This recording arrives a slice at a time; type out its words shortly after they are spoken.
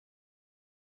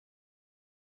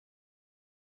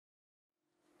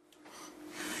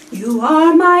You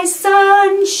are my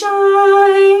sunshine,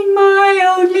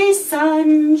 my only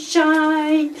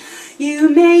sunshine. You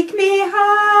make me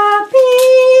happy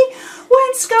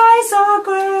when skies are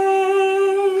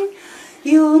grey.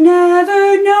 You'll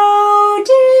never know,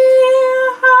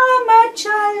 dear, how much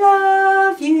I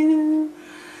love you.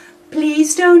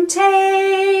 Please don't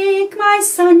take my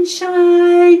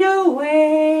sunshine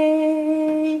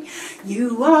away.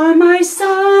 You are my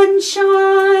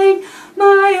sunshine,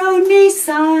 my only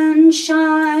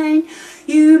sunshine.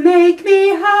 You make me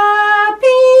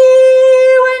happy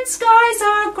when skies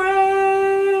are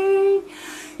grey.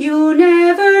 You'll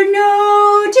never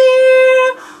know,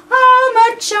 dear, how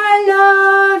much I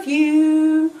love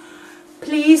you.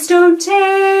 Please don't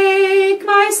take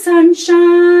my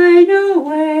sunshine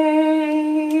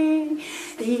away.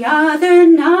 The other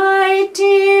night,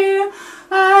 dear,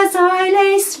 as I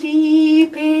lay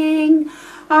sleeping,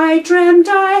 I dreamt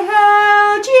I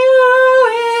held you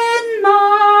in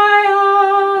my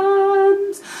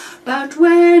arms. But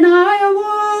when I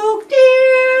awoke,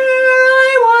 dear, I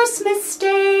was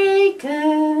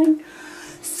mistaken.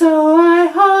 So I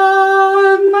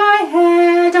hung my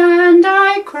head and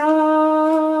I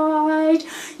cried.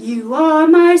 You are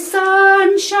my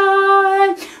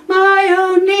sunshine, my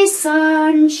only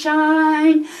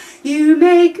sunshine. You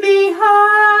make me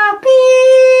happy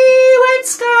when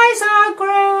skies are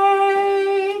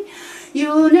grey.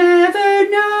 You'll never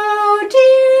know,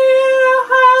 dear,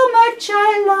 how much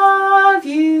I love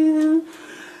you.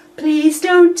 Please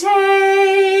don't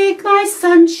take my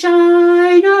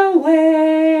sunshine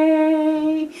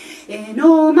away. In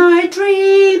all my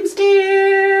dreams,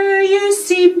 dear, you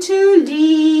seem to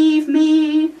leave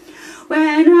me.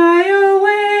 When I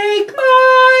awake,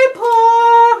 my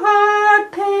poor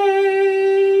heart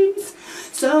pains.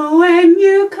 So when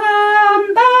you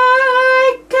come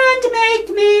back and make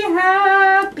me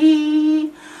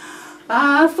happy,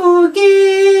 I'll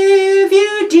forgive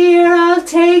you, dear, I'll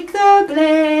take the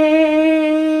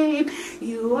blame.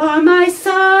 You are my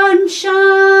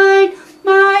sunshine,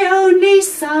 my only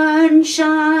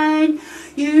sunshine.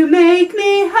 You make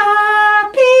me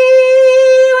happy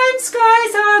when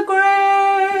skies are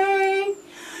grey.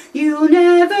 You'll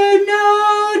never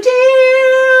know,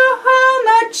 dear, how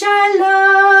much I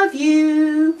love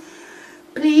you.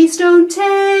 Please don't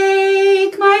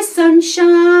take my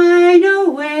sunshine